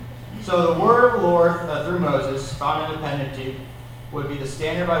So the word of the Lord through Moses, found in the Pentateuch, would be the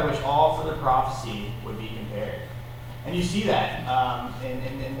standard by which all further prophecy would be compared. And you see that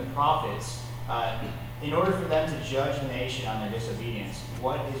in the prophets. In order for them to judge the nation on their disobedience,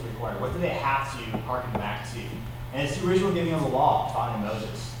 what is required? What do they have to hearken back to? And it's the original giving of the law found in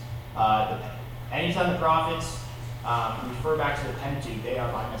Moses. Anytime the prophets refer back to the Pentateuch, they are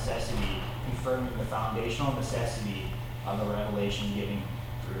by necessity confirming the foundational necessity of the revelation given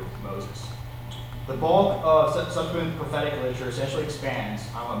through Moses. The bulk of subsequent prophetic literature essentially expands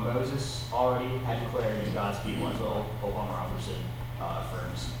on what Moses already had declared in God's people, as Will Robertson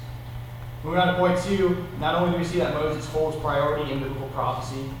affirms. Moving on to point 2, not only do we see that Moses holds priority in biblical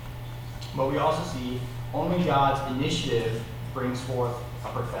prophecy, but we also see only God's initiative brings forth a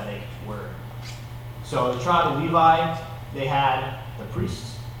prophetic word. So the tribe of Levi, they had the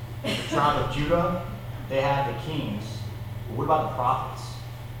priests. The tribe of Judah, they had the kings. But what about the prophets?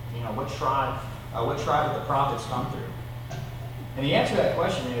 What tribe did the prophets come through? And the answer to that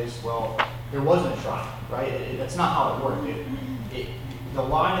question is, well, there wasn't a tribe, right? That's not how it worked. The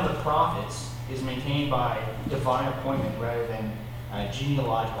line of the prophets is maintained by divine appointment rather than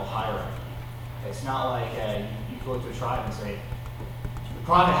genealogical hierarchy. It's not like you go to a tribe and say, the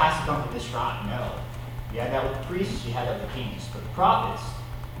prophet has to come from this tribe. No. You had that with the priests, you had that with the kings. But the prophets,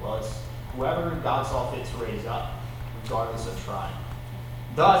 well, it's whoever God saw fit to raise up, regardless of tribe.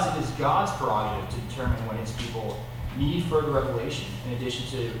 Thus, it is God's prerogative to determine when his people need further revelation, in addition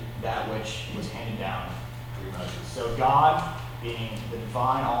to that which was handed down through Moses. So God, being the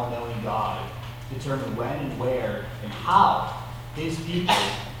divine, all-knowing God, determined when and where and how his people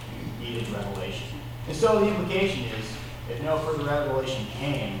needed revelation. And so the implication is, if no further revelation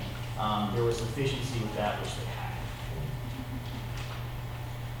came, there was sufficiency with that which they had.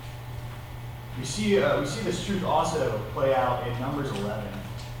 We see this truth also play out in Numbers 11.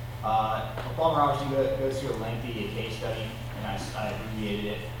 Paul Robertson goes through a lengthy case study, and I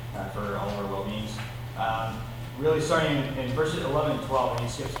abbreviated it for all of our well-beings. Really starting in verses 11 and 12, and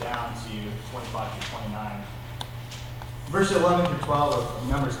he skips down to 25 through 29. Verses 11 through 12 of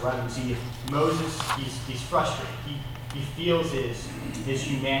Numbers 11, we see Moses, he's frustrated. He feels his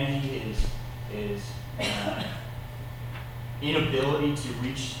humanity, his inability to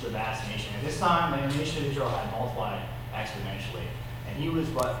reach the vast nation. At this time, the nation of Israel had multiplied exponentially, and he was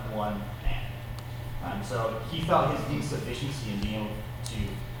but one man. So he felt his insufficiency in being able to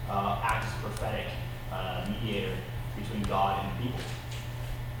act as a prophetic mediator between God and the people.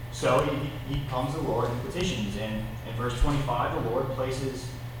 So he comes to the Lord and petitions. And in verse 25, the Lord places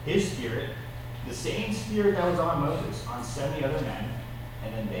his spirit, the same spirit that was on Moses, on 70 other men,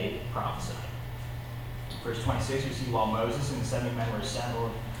 and then they prophesied. Verse 26, we see while Moses and the 70 men were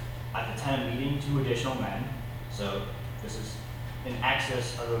assembled at the tent of meeting, 2 additional men, so this is in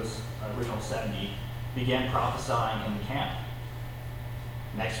excess of those original 70, began prophesying in the camp.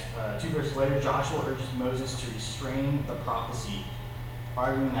 Next, 2 verses later, Joshua urges Moses to restrain the prophecy,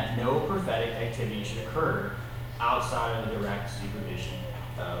 arguing that no prophetic activity should occur outside of the direct supervision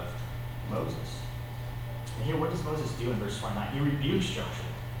of Moses. And here, what does Moses do in verse 29? He rebukes Joshua,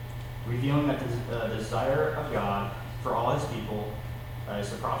 revealing that the desire of God for all his people is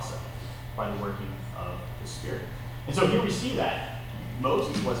to prophesy by the working of the Spirit. And so here we see that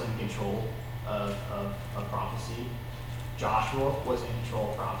Moses wasn't in control of prophecy. Joshua was in control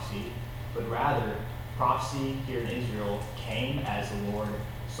of prophecy, but rather prophecy here in Israel came as the Lord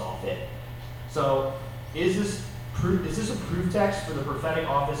saw fit. So is this a proof text for the prophetic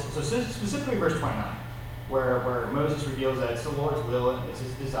office? So specifically verse 29, where Moses reveals that it's the Lord's will and it's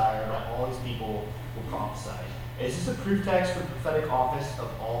his desire that all his people will prophesy. Is this a proof text for the prophetic office of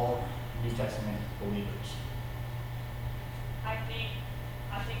all New Testament believers? I think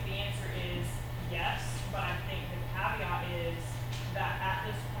the answer is yes, but I think the caveat is that at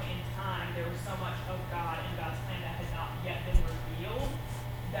this point in time, there was so much of God and God's plan that had not yet been revealed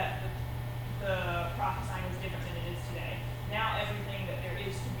that the prophesying was different than it is today. Now everything that there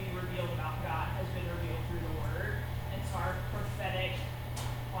is to be revealed about God has been revealed through the Word, and so our prophetic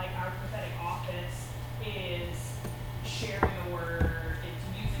office is sharing the Word, it's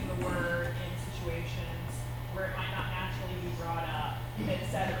using the Word in situations where it might not naturally be brought up,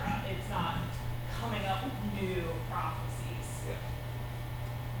 etc. It's not coming up with new prophecies. Yeah.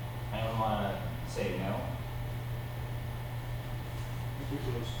 Anyone want to say no? I think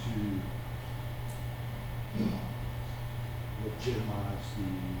it was to legitimize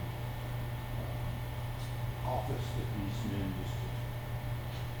the office that these men just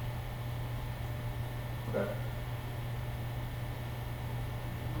took. Okay.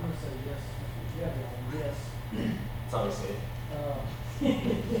 I'm going to say yes. Yeah, yes. That's all we say.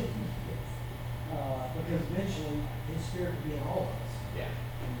 the Spirit to be in all of us. Yeah.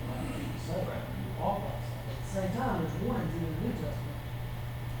 So, all of us. At the same time, there's warnings in the New Testament.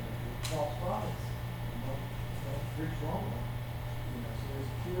 False prophets. Don't preach wrong. So there's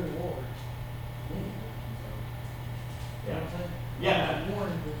a fear of the Lord. Yeah. Yeah.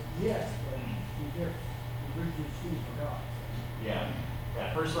 Warning is yes, but be careful. You preach your excuse for God. Yeah.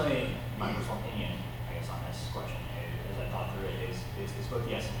 Yeah. Personally, my personal opinion, I guess, on this question, as I thought through it, is both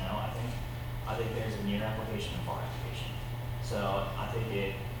yes and no. I think there's a near application and far application. So I think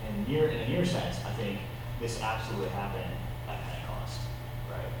in a near sense, I think this absolutely happened at Pentecost,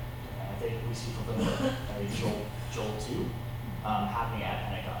 right? And I think we see fulfillment of Joel 2 happening at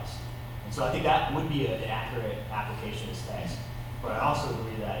Pentecost. And so I think that would be an accurate application of this text. But I also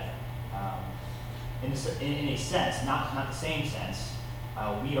agree that in a sense, not the same sense,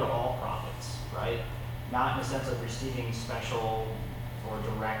 we are all prophets, right? Not in the sense of receiving special or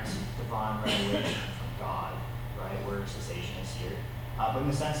direct divine revelation from God, right? We're cessationists here. But in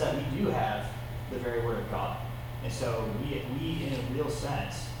the sense that we do have the very word of God. And so we in a real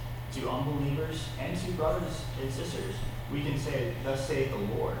sense, to unbelievers and to brothers and sisters, we can say, thus saith the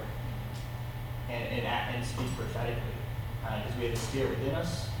Lord, and speak prophetically. Because we have the Spirit within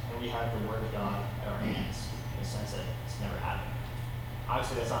us, and we have the word of God at our hands, in a sense that it's never happened.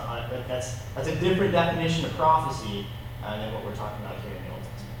 Obviously, that's a different definition of prophecy than what we're talking about here in the Old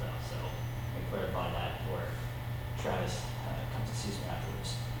Testament, though. So let me clarify that before Travis comes and sees me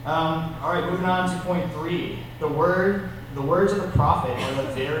afterwards. All right, moving on to point 3. The words of the prophet are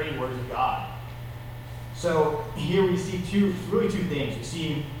the very words of God. So here we see two things. We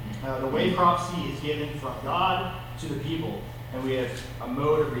see the way prophecy is given from God to the people, and we have a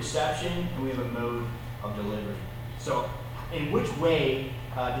mode of reception, and we have a mode of delivery. So in which way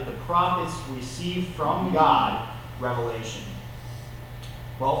did the prophets receive from God revelation?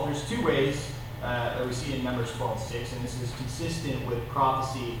 Well, there's 2 ways that we see in Numbers 12:6, and this is consistent with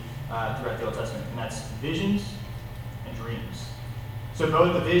prophecy throughout the Old Testament, and that's visions and dreams. So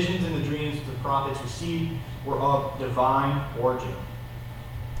both the visions and the dreams the prophets received were of divine origin.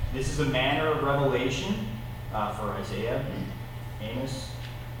 This is a manner of revelation for Isaiah, Amos,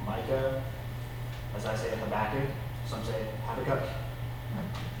 Micah, as I say Habakkuk, some say Habakkuk.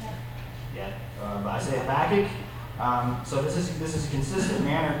 Yeah, but I say Habakkuk. So this is a consistent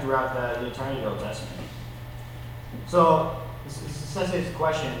manner throughout the entirety of the Old Testament. So this necessitates the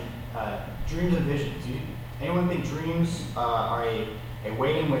question: dreams and visions. Anyone think dreams are a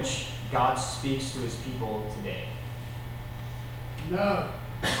way in which God speaks to His people today? No.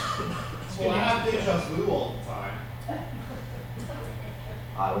 Well, I have to trust Lou all the time.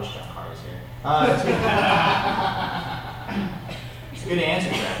 I wish John Carr was here. It's a good answer,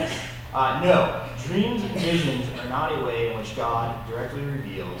 Travis. No, dreams and visions are not a way in which God directly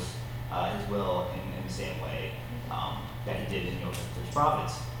reveals His will in the same way that He did in the Old Testament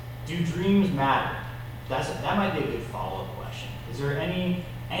prophets. Do dreams matter? That might be a good follow-up question. Is there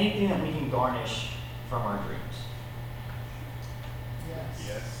anything that we can garnish from our dreams?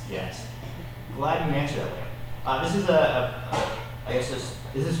 Yes. Glad you answered that way. This is I guess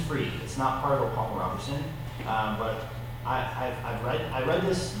this is free. It's not part of Palmer Robertson, but I read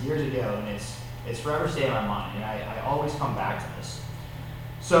this years ago, and it's forever staying in my mind, and I always come back to this.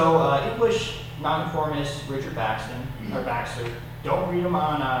 So English nonconformist Richard Baxter. Don't read him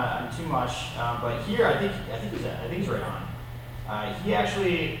on too much, but here I think he's right on. He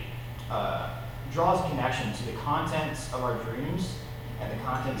actually draws a connection to the contents of our dreams and the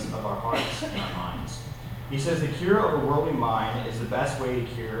contents of our hearts and our minds. He says the cure of a worldly mind is the best way to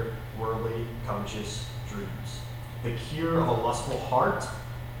cure worldly, covetous dreams. The cure of a lustful heart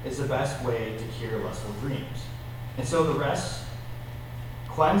is the best way to cure lustful dreams. And so the rest,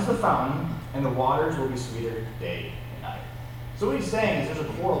 cleanse the fountain, and the waters will be sweeter day and night. So what he's saying is there's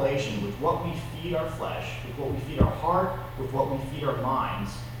a correlation with what we feed our flesh, with what we feed our heart, with what we feed our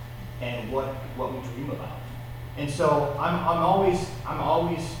minds, and what we dream about. And so I'm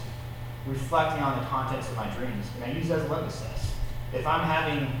always reflecting on the contents of my dreams, and I use that as a litmus test. If I'm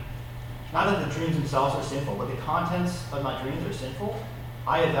having, not that the dreams themselves are sinful, but the contents of my dreams are sinful,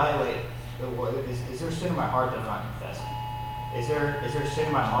 I evaluate, is there sin in my heart that I'm not confessing? Is there sin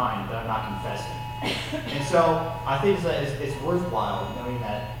in my mind that I'm not confessing? And so I think it's worthwhile knowing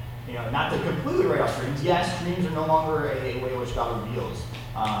that, not to completely write off dreams. Yes, dreams are no longer a way in which God reveals,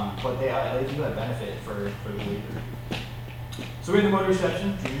 but they do have benefit for the believer. So we have the mode of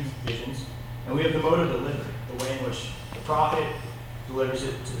reception, dreams, visions, and we have the mode of delivery, the way in which the prophet delivers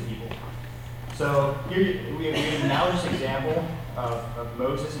it to the people. So here we have an analogous example of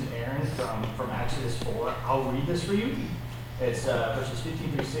Moses and Aaron from Exodus 4. I'll read this for you, It's verses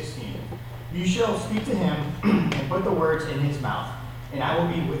 15 through 16. You shall speak to him and put the words in his mouth, and I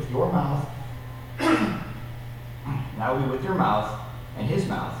will be with your mouth, and I will be with your mouth and his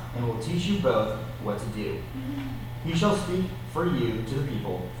mouth, and will teach you both what to do. He shall speak for you to the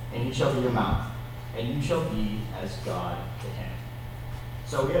people, and he shall be your mouth, and you shall be as God to him.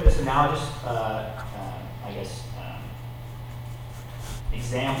 So we have this analogous,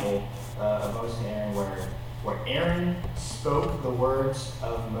 example of Moses and Aaron where Aaron spoke the words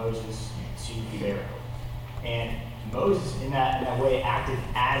of Moses to Pharaoh. And Moses, in that way, acted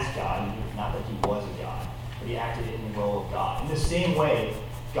as God. Not that he was a God, but he acted in the role of God. In the same way,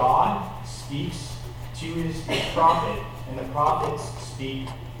 God speaks to his prophet, and the prophets speak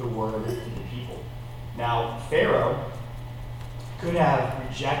the word to the people. Now, Pharaoh could have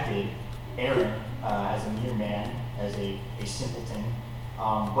rejected Aaron as a mere man, as a simpleton,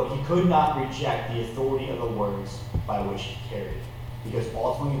 but he could not reject the authority of the words by which he carried, because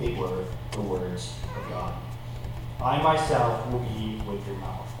ultimately they were the words of God. I myself will be with your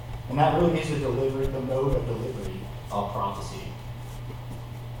mouth. And that really is the mode of delivery of prophecy.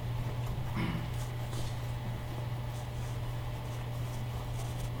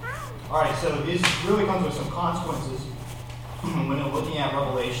 All right, so this really comes with some consequences when we're looking at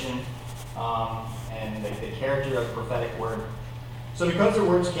Revelation and the character of the prophetic word. So because the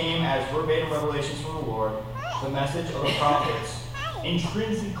words came as verbatim revelations from the Lord, the message of the prophets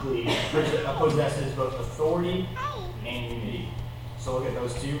intrinsically possesses both authority and unity. So look at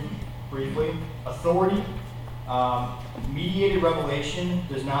those two briefly. Authority. Mediated revelation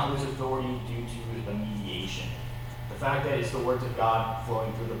does not lose authority due to the mediation. The fact that it's the words of God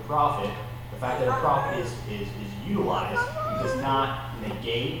flowing through the prophet, the fact that a prophet is utilized, it does not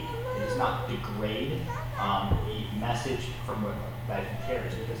negate, it does not degrade the message from that he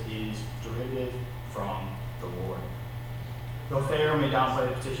carries, because it is derivative from the Lord. Though Pharaoh may downplay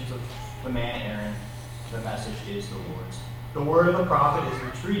the petitions of the man Aaron, the message is the Lord's. The word of the prophet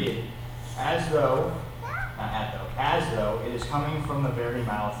is treated as though it is coming from the very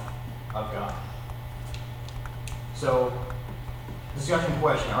mouth of God. So, discussion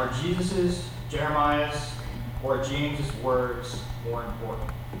question: are Jesus's, Jeremiah's, or James's words more important?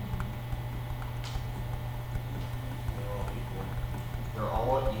 They're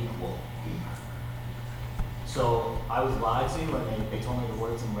all equal. So I was lied to when they told me the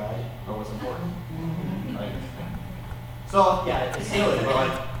words in red are what's important. Like, so yeah, it's silly, but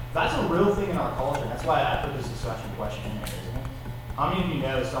like that's a real thing in our culture. That's why I put this discussion question in there, isn't it? How many of you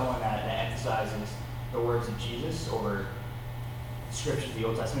know someone that emphasizes the words of Jesus over scriptures of the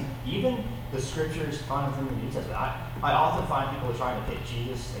Old Testament, even the scriptures found from the New Testament? I often find people trying to pit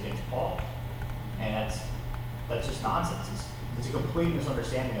Jesus against Paul, and that's just nonsense. It's a complete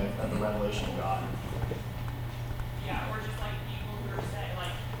misunderstanding of the revelation of God. Yeah, or just like people who are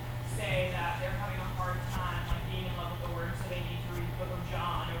say that they're having a hard time being in love with the word, so they need to read the book of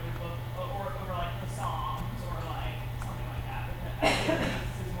John or the book or the Psalms or something like that. Because I think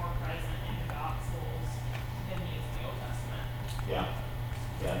Jesus is more present in the Gospels than he is in the Old Testament. Yeah,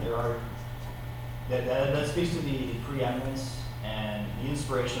 there are. That speaks to the preeminence and the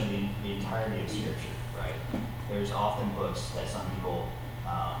inspiration of the entirety of Scripture, right? There's often books that some people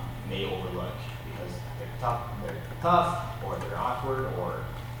may overlook because they're tough, or they're awkward, or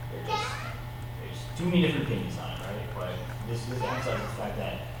there's too many different opinions on it, right? But this emphasizes the fact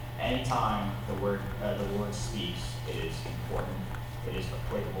that anytime the Lord speaks, it is important, it is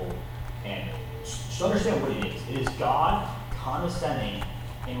applicable, and just understand what it is. It is God condescending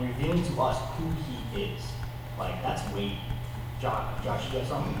and revealing to us who He is. Like, that's weight. Josh, you got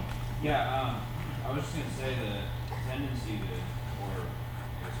something? Yeah, I was just going to say the tendency or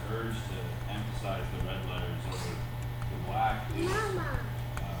this urge to emphasize the red letters over the black is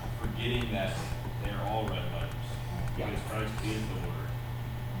forgetting that they're all red letters. Because Christ is the Word.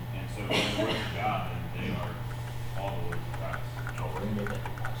 And so if they're the words of God, then they are all the words of Christ. Oh, we're going to get that.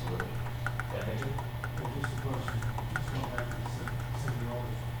 Absolutely. Yeah, Victor? Just a question. Just going back to the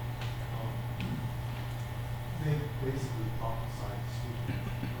semi-elders. They basically prophesied speaking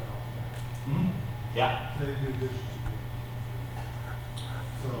right off the bat. Mm-hmm. Yeah. They did visions.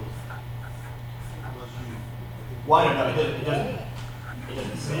 So, unless you. Well, I don't know. It doesn't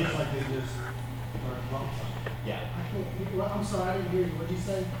It say. seems like they just started prophesying. Yeah. I can't, well, I'm sorry, I didn't hear you. What did you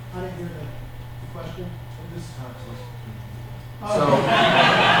say? I didn't hear the question. This is how it's supposed to be. So,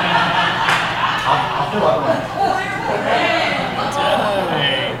 I'll fill up on that.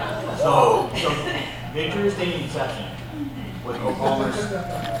 So Victor is taking exception with O'Connell's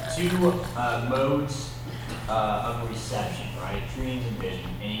two modes of reception, right? Dreams and vision.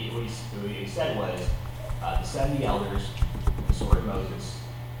 And what he said was the 70 elders story of Moses,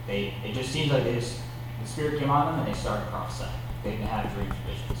 it just seems like the Spirit came on them and they started prophesying. They didn't have dreams or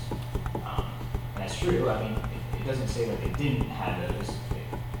visions. And that's true. I mean, it doesn't say that they didn't have those.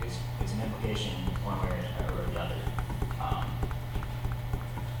 It's an implication one way or the other.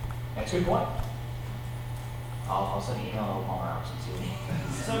 That's a good point. I'll send an email to Palmer Robertson and see what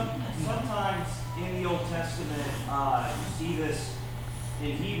he Sometimes in the Old Testament, you see this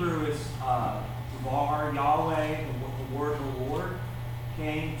in Hebrew is Var, Yahweh, the word of the Lord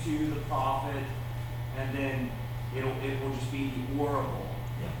came to the prophet, and then it will just be the oracle.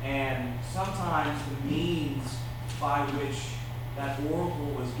 Yeah. And sometimes the means by which that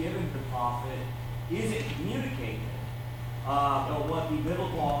oracle was given to the prophet isn't communicated. But what the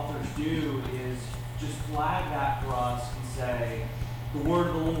biblical authors do is just flag that for us and say, the word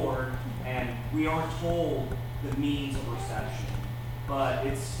of the Lord, and we aren't told the means of reception, but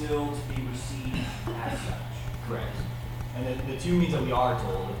it's still to be received as such. Correct. And the two means that we are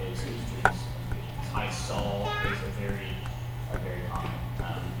told is dreams and visions. I saw is are very common.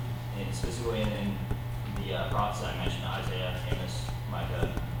 And specifically in the prophets I mentioned, Isaiah, Amos,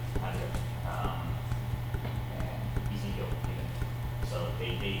 Micah, Habakkuk, and Ezekiel even. So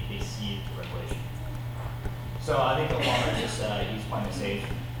they see the revelation. So I think Obama just he's playing it safe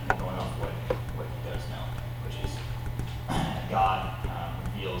and going off what he does know, which is God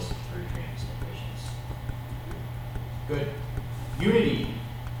reveals through dreams and visions. Good. Unity.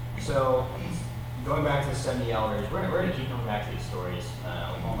 So going back to the 70 elders, we're going to keep coming back to these stories.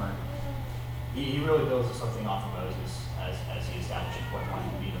 Homer, he really builds something off of Moses as he established in point one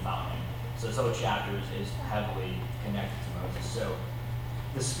to be the fountain. So this whole chapter is heavily connected to Moses. So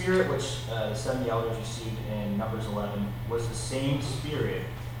the spirit which the 70 elders received in Numbers 11 was the same spirit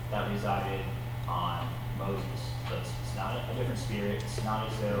that resided on Moses. So it's not a different spirit. It's not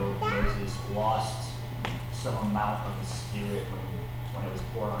as though Moses lost some amount of the spirit when it was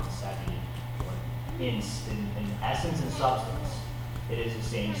poured on the 70. In essence and substance, it is the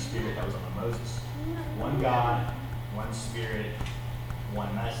same spirit that was on Moses. One God, one spirit,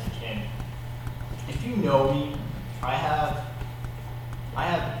 one message. And if you know me, I have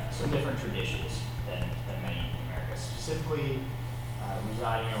some different traditions than many in America, specifically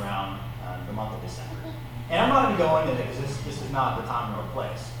residing around the month of December. And I'm not going to go into it because this is not the time nor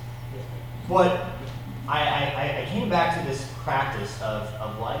place. But I came back to this practice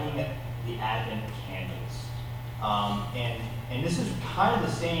of lighting the Advent candles. And this is kind of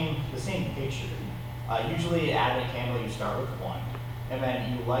the same picture. Usually Advent candle, you start with one, and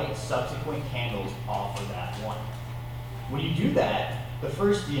then you light subsequent candles off of that one. When you do that,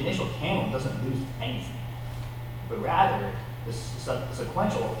 the initial candle doesn't lose anything, but rather the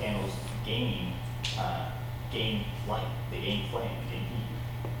sequential candles gain light, they gain flame, they gain heat.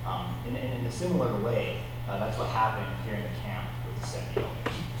 In a similar way, that's what happened here in the camp with the 70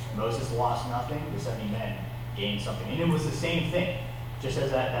 elders. Moses lost nothing, the 70 men gained something. And it was the same thing. Just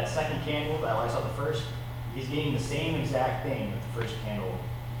as that second candle that lights up the first, he's gaining the same exact thing that the first candle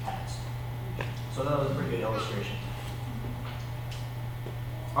has. So that was a pretty good illustration.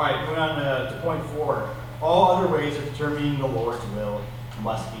 All right, moving on to point 4. All other ways of determining the Lord's will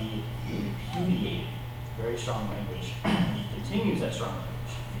must be repudiated. Very strong language. He continues that strong language.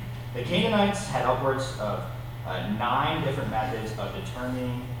 The Canaanites had upwards of 9 different methods of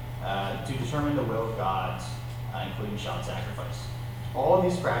determining the will of God, including child sacrifice. All of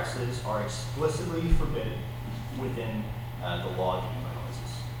these practices are explicitly forbidden within the law given by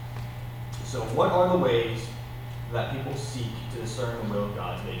Moses. So what are the ways that people seek to discern the will of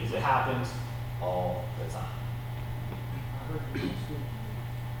God today? Because it happens all the time.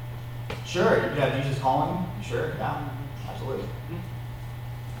 Sure, you have Jesus calling. Sure, yeah, absolutely.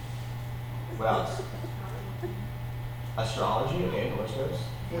 What else? Astrology, okay, the list goes.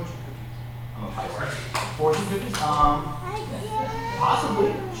 I'm a Pisces. Fortune cookies?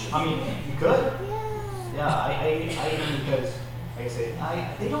 Possibly. I mean, you could. Yeah, I eat them because, like I said,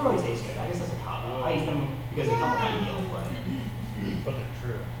 they don't really taste good. I guess that's a cop-out. I eat them because they come with my meal, But they're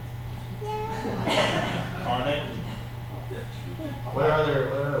true. Aren't they? What are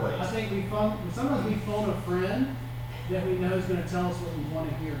other ways? I think sometimes we phone a friend that we know is going to tell us what we want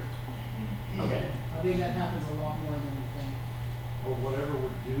to hear. Okay. I think that happens a lot more than we think. Or whatever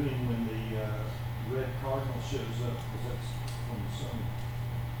we're doing when the red cardinal shows up, because that's from some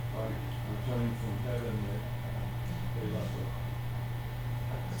like returning from heaven that they left up.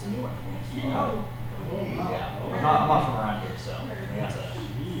 That's a new one. Oh, wow. Yeah. I'm not from around here, so that's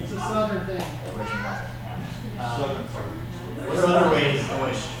It's a southern thing. original. Yeah. Southern part. What are other ways in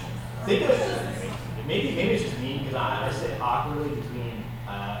which think of maybe it's just me because I sit awkwardly between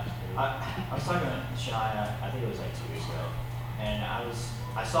I was talking to Shania, I think it was like 2 weeks ago, and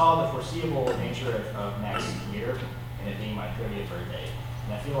I saw the foreseeable nature of next year, and it being my 30th birthday.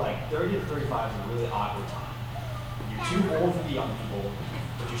 And I feel like 30 to 35 is a really awkward time. You're too old for the young people,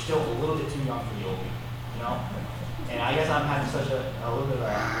 but you're still a little bit too young for the old people, you know? And I guess I'm having such a little bit of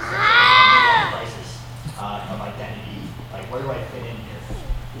a crisis of identity. Like, where do I fit in here?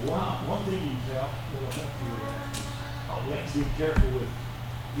 One thing he's out that'll help you with that is, Oh, you have thanks. to be careful with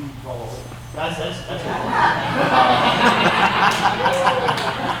who you call. That's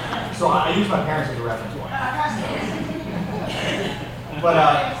so I use my parents as a reference point. But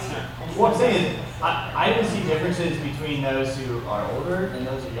what I'm saying is, I even see differences between those who are older and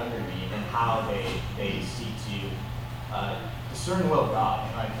those who are younger than me, and how they seek to discern the will of God.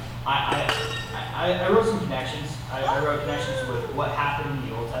 And like I wrote some connections. I wrote connections with what happened in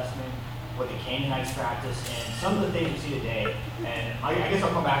the Old Testament, what the Canaanites practiced, and some of the things we see today. And I guess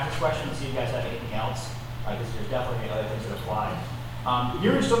I'll come back to this question and see if you guys have anything else, because there's definitely other things that apply.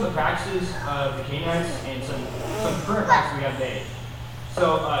 Here are some of the practices of the Canaanites and some current practices we have today.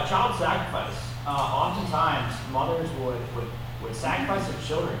 So, child sacrifice. Oftentimes, mothers would sacrifice their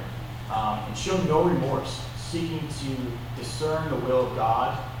children and show no remorse, seeking to discern the will of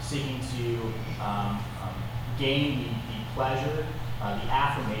God, seeking to gain the pleasure, the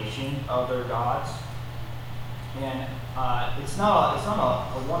affirmation of their gods. And it's not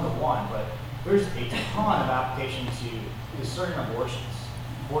a one-to-one, but there's a ton of application to certain abortions.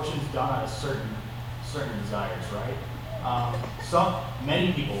 Abortions done out of certain desires, right?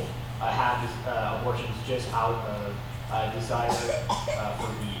 Many people have abortions just out of desire for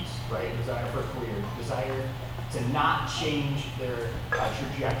ease, right? Desire for career, desire to not change their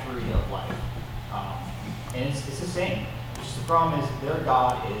trajectory of life. And it's the same. Just the problem is their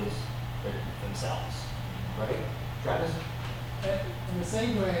God is themselves, right? Travis? In the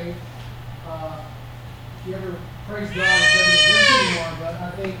same way, if you ever praise God, it doesn't exist anymore, but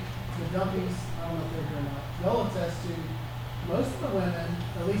I think the dumpies, I don't know if they're here or not, they'll attest to most of the women,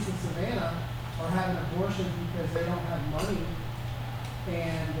 at least in Savannah, are having abortions because they don't have money,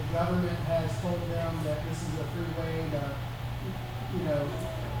 and the government has told them that this is a free way to, to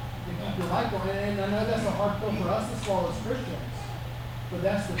keep your life going. And I know that's a hard pill for us to swallow as Christians, but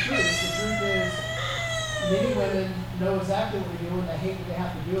that's the truth. The truth is, many women know exactly what they're doing. They hate that they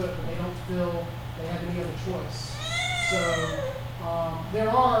have to do it, but they don't feel they have any other choice. So there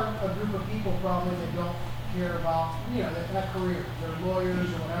are a group of people probably that don't care about, that career. They're lawyers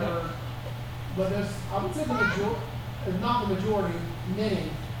or whatever. Yep. But I would say the majority, if not the majority,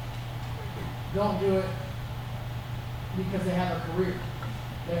 many don't do it because they have a career.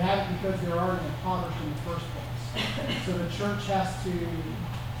 They have it because they're already impoverished in the first place. So the church has to,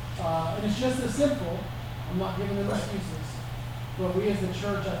 and it's just as simple. I'm not giving them excuses, but we as the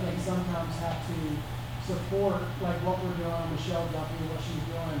church, I think, sometimes have to support like what we're doing, Michelle Duffy, what she's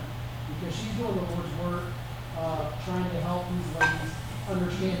doing, because she's doing the Lord's work, trying to help these ladies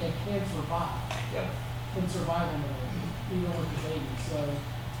understand they can survive in survival mode, even with the baby. So,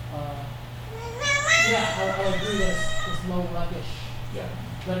 I agree that it's low luckish,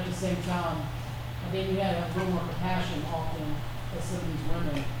 but at the same time, I think we have to have a little more compassion often as some of these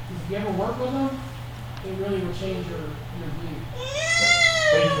women. Because if you ever work with them, it really will change your view.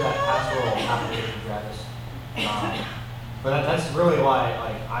 Thank you for that pastoral application, Travis. But that's really why,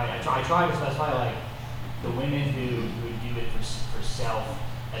 I try to specify, the women who do it for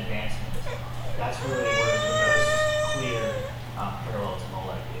self-advancement. That's really where the most clear parallel to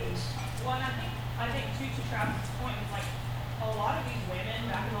Molech is. Well, and I think too, to Travis's point, it's a lot of these women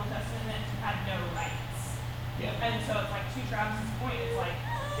back in the Old Testament had no rights. Yeah. And so it's to Travis's point, it's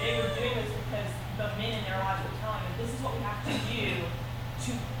they were doing this because the men in their lives were telling them, this is what we have to do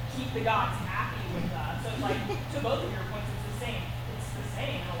to keep the gods happy with us. So it's to both of your points, it's the same. It's the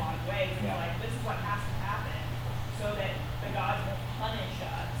same in a lot of ways. It's this is what has to happen so that the gods won't punish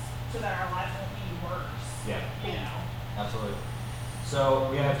us, so that our lives won't be worse. Yeah. Absolutely. So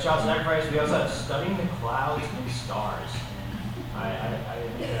we have child sacrifice. We also have studying the clouds and stars. And I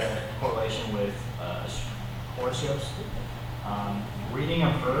made a correlation with horoscopes. Reading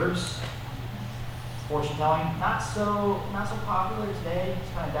of herbs, fortune telling, not so popular today.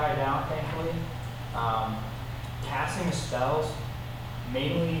 It's kind of died down, thankfully. Casting of spells,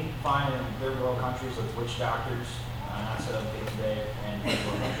 mainly found in third world countries with witch doctors, not so big today, and third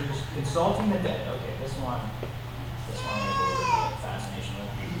world countries. Consulting the dead. Okay, this one I have a little bit of fascination with.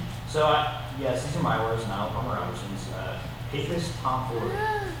 So yes, these are my words now. Palmer Robertson's papist tomfoolery.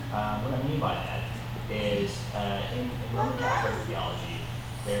 What I mean by that is in Roman Catholic theology,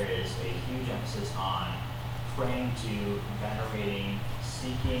 there is a huge emphasis on praying to, venerating,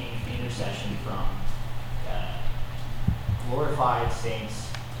 seeking intercession from glorified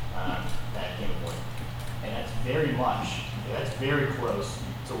saints that came forth. And that's very close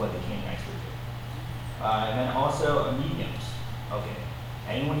to what the Canaanites would do. And then also mediums. Okay.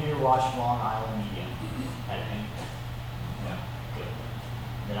 Anyone here watch Long Island Medium at any point? No. Good.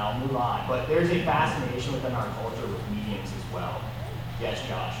 Then I'll move on. But there's a fascination within our culture with mediums as well. Yes,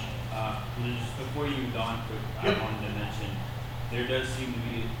 Josh. Just before you move on, I wanted to mention there does seem to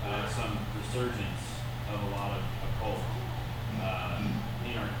be some resurgence of a lot of occult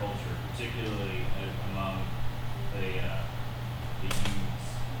in our culture, particularly among the youths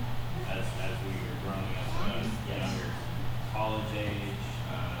as we are growing up, younger, college age,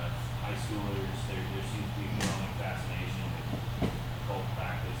 high schoolers. There seems to be a growing fascination with occult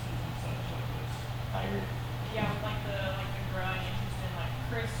practices and such like this. I agree. Yeah, with like the growing interest in like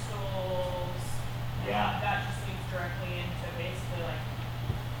crystals. And Yeah. that just leads directly into basically like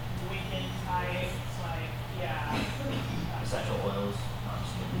Wiccan types, like Essential oils. No, I'm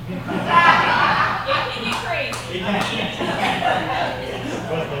just kidding. it can get crazy.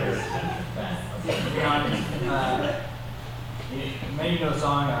 Moving on. Many know the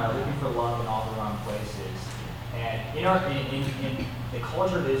song "Looking for Love in All the Wrong Places," and in the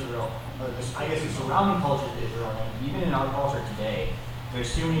culture of Israel, I guess the surrounding culture of Israel, and even in our culture today,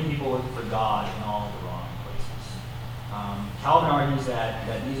 there's too many people looking for God in all of the wrong places. Calvin argues that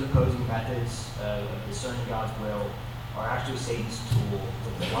these opposing methods of discerning God's will are actually Satan's tool to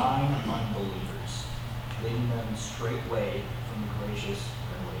blind unbelievers, leading them straightway from the gracious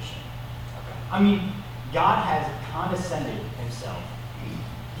revelation. I mean, God has condescended himself.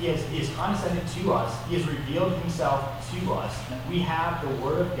 He has condescended to us. He has revealed himself to us. We have the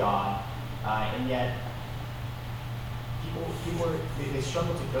Word of God, and yet people they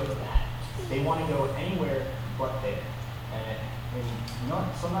struggle to go to that. They want to go anywhere but there. And you know,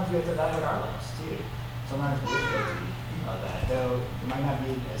 sometimes we have to evaluate our lives too. Sometimes we're guilty of that, though it might not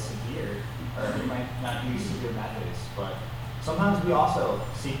be as severe, or it might not be severe methods, but sometimes we also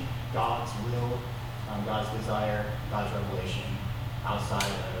seek God's will, God's desire, God's revelation outside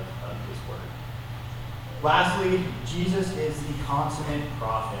of his word. Lastly, Jesus is the consummate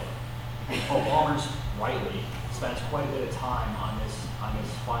prophet. Pope Palmer's rightly spends quite a bit of time on this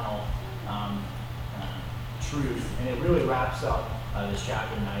final truth, and it really wraps up this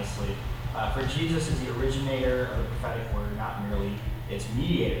chapter nicely. For Jesus is the originator of the prophetic word, not merely its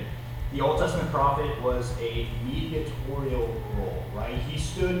mediator. The Old Testament prophet was a mediatorial role, right? He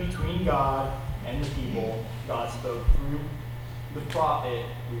stood between God and the people. God spoke through the prophet,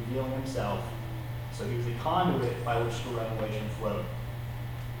 revealing himself. So he was a conduit by which the revelation flowed.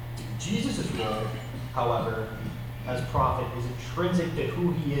 Jesus' role, however, as prophet is intrinsic to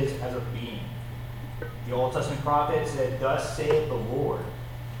who he is as a being. The Old Testament prophet said, "Thus saith the Lord."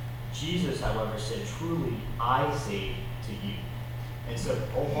 Jesus, however, said, "Truly, I say to you." And so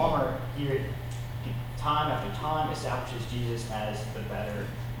Old Palmer here, time after time, establishes Jesus as the better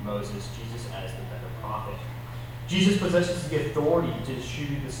Moses, Jesus as the better prophet. Jesus possesses the authority to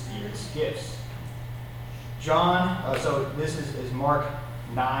distribute the Spirit's gifts. John, so this is Mark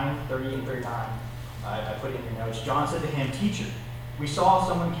 9:30 and 39. I put it in your notes. John said to him, "Teacher, we saw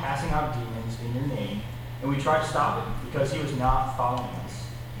someone casting out demons in your name, and we tried to stop him because he was not following us."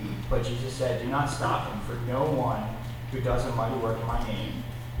 But Jesus said, "Do not stop him, for no one who does a mighty work in my name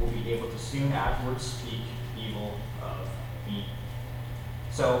will be able to soon afterwards speak evil of me."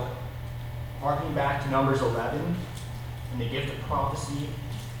 So, harking back to Numbers 11 and the gift of prophecy,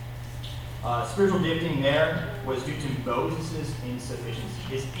 spiritual gifting there was due to Moses' insufficiency,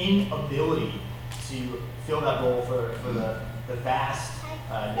 his inability to fill that role for the vast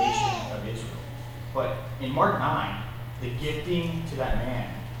nation of Israel. But in Mark 9, the gifting to that man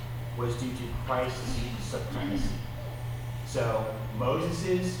was due to Christ's supremacy. So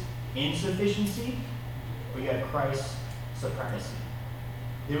Moses' insufficiency, but you have Christ's supremacy.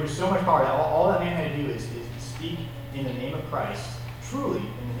 There was so much power that all that man had to do is speak in the name of Christ, truly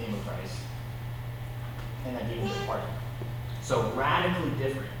in the name of Christ, and that demon would depart. So radically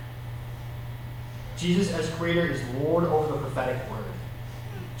different. Jesus as creator is Lord over the prophetic word.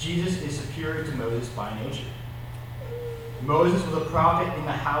 Jesus is superior to Moses by nature. Moses was a prophet in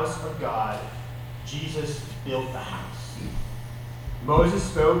the house of God. Jesus built the house. Moses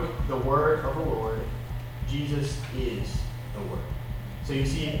spoke the word of the Lord. Jesus is the word. So you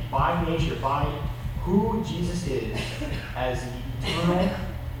see, by nature, by who Jesus is, as the eternal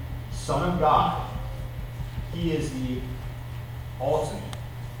Son of God, he is the ultimate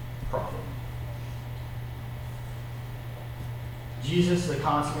prophet. Jesus, the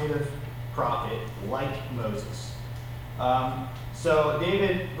consummative prophet, like Moses. So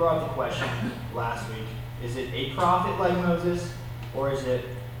David brought up the question last week, Is it a prophet like Moses, or is it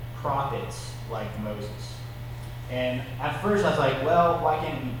prophets like Moses? And at first I was like, well, why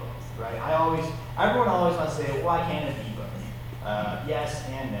can't it be both, right? Everyone always wants to say, why can't it be both? Yes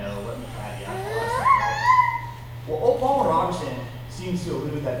and no, let me caveat all that stuff, right? Well, Palmer Robertson seems to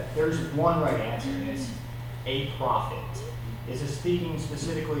allude that there's one right answer, and it's a prophet. This is speaking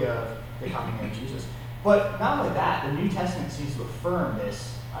specifically of the coming of Jesus. But not only that, the New Testament seems to affirm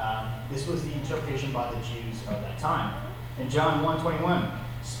this. This was the interpretation by the Jews of that time. In John 1:21,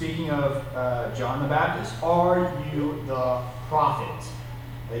 speaking of John the Baptist, are you the prophet?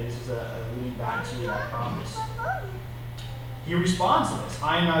 This is alluding back to that promise. He responds to this,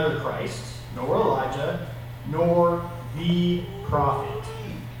 I am neither Christ, nor Elijah, nor the prophet.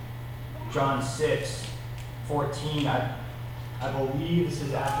 John 6:14, I believe this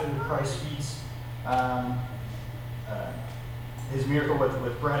is after Christ speaks his miracle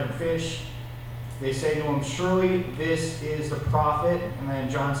with bread and fish. They say to him, surely this is the prophet. And then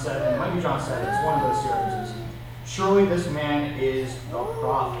John 7, it might be John 7, it's one of those services. Surely this man is the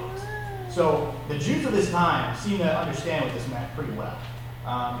prophet. So the Jews of this time seem to understand what this meant pretty well.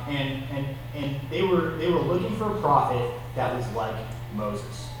 And they were looking for a prophet that was like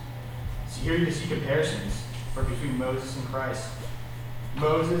Moses. So here you can see comparisons between Moses and Christ.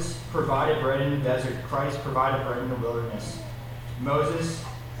 Moses provided bread in the desert. Christ provided bread in the wilderness. Moses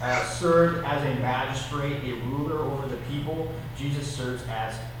served as a magistrate, a ruler over the people. Jesus serves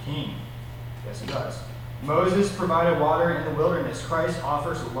as king. Yes, he does. Moses provided water in the wilderness. Christ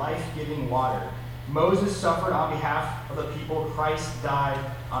offers life-giving water. Moses suffered on behalf of the people. Christ died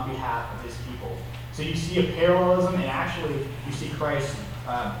on behalf of his people. So you see a parallelism, and actually you see Christ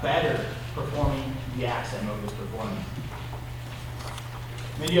better performing the acts that Moses performed.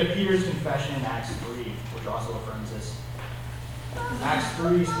 Then you have Peter's confession in Acts 3, which also affirms this. Acts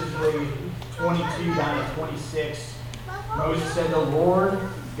 3, specifically 22 down to 26, Moses said, the Lord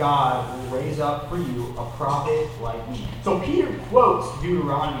God will raise up for you a prophet like me. So Peter quotes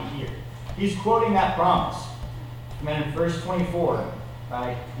Deuteronomy here. He's quoting that promise. And then in verse 24,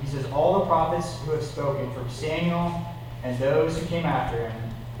 he says, all the prophets who have spoken from Samuel and those who came after him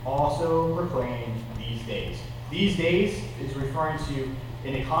also proclaim these days. These days is referring to,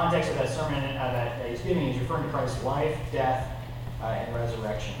 in the context of that sermon that he's giving, he's referring to Christ's life, death, and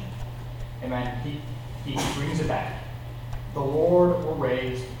resurrection. And then he brings it back. The Lord will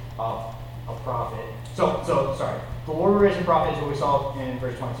raise up a prophet. Sorry. The Lord will raise a prophet is what we saw in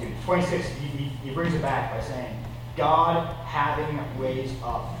verse 22. 26, he brings it back by saying, God having raised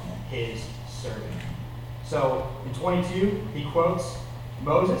up his servant. So in 22, he quotes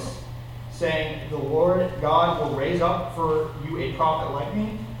Moses saying, the Lord God will raise up for you a prophet like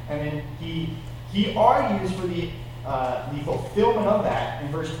me. And then he argues for the fulfillment of that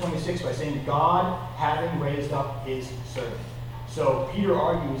in verse 26 by saying, God having raised up his servant. So Peter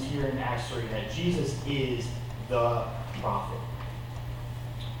argues here in Acts 3 that Jesus is the prophet.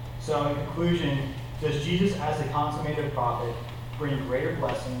 So in conclusion, does Jesus as the consummated prophet bring greater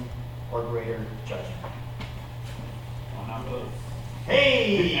blessing or greater judgment? Well, not both.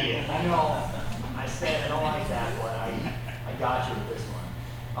 Hey! I know. I said I don't like that, but I got you with this one.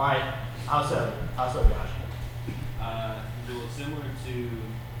 All right. I'll say Josh. So it's similar to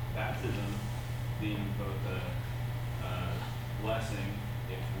baptism being both a blessing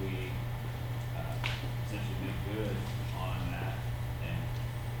if we essentially make good on that and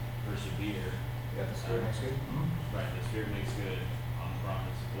persevere. Yeah, the Spirit makes good. Mm-hmm. Right, the Spirit makes good on the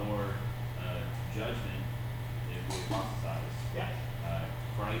promise, or judgment if we apostatize. Yeah.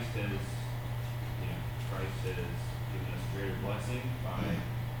 Christ has given us greater blessing by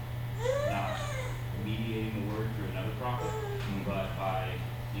not mediating the word through another prophet, but by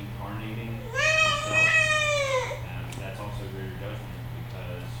incarnating himself. And that's also greater judgment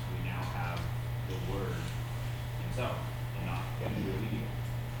because we now have the word himself and not through a mediator.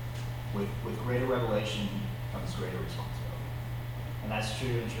 With greater revelation comes greater responsibility. And that's true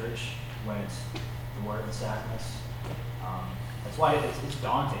in church when it's the word of the sacraments. That's why it's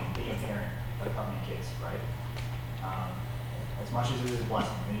daunting being a parent of covenant kids, right? As much as it is a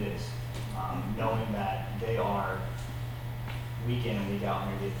blessing, and it is, knowing that they are week in and week out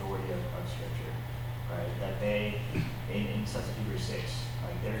under the authority of Scripture, right? That they, in such as Hebrews 6,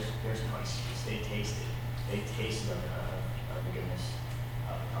 like there's Christ. They tasted of the goodness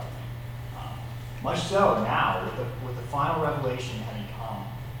of the covenant. Much so now, with the final revelation having come,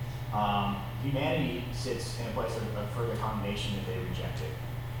 humanity sits in a place of further condemnation if they reject it.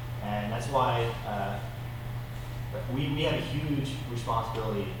 And that's why we have a huge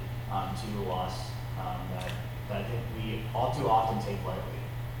responsibility to the lost that I think we all too often take lightly,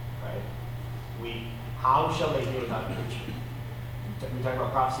 right? How shall they hear without a preacher? We talk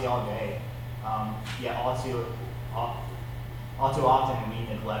about prophecy all day. Yet all too often we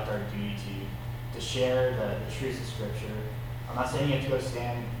neglect our duty to share the truths of Scripture. I'm not saying you have to go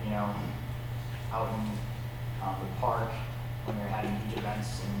stand, out in the park when they're having huge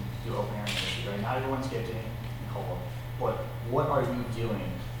events and do open air ministry, right? Not everyone's gifted and called. But what are you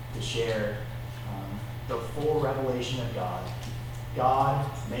doing to share the full revelation of God? God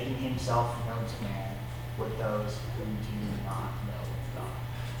making himself known to man with those who do not know God.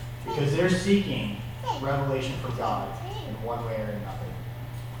 Because they're seeking revelation from God in one way or another.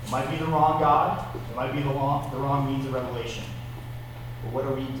 It might be the wrong God, it might be the wrong means of revelation. But what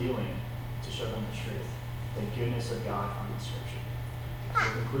are we doing to show them the truth, the goodness of God from the Scripture? So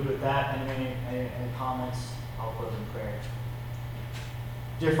we'll conclude with that. Any comments? I'll close in prayer.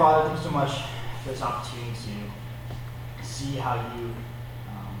 Dear Father, thanks so much for this opportunity to see how you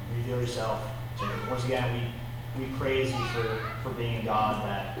reveal yourself. Once again, we praise you for being a God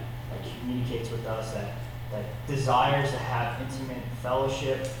that communicates with us, that desires to have intimate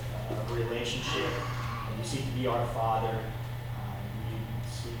fellowship, a relationship. You seek to be our Father. You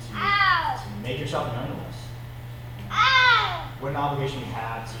seek to make yourself known to us. What an obligation we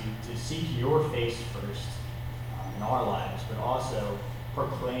have to seek your face first in our lives, but also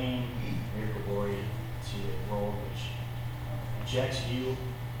proclaim your glory to a world which rejects you,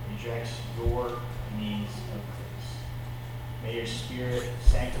 rejects your means of grace. May your Spirit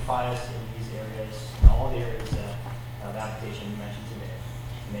sanctify us in these areas, in all the areas of application you mentioned today.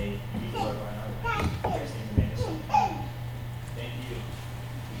 May you be glorified in our lives.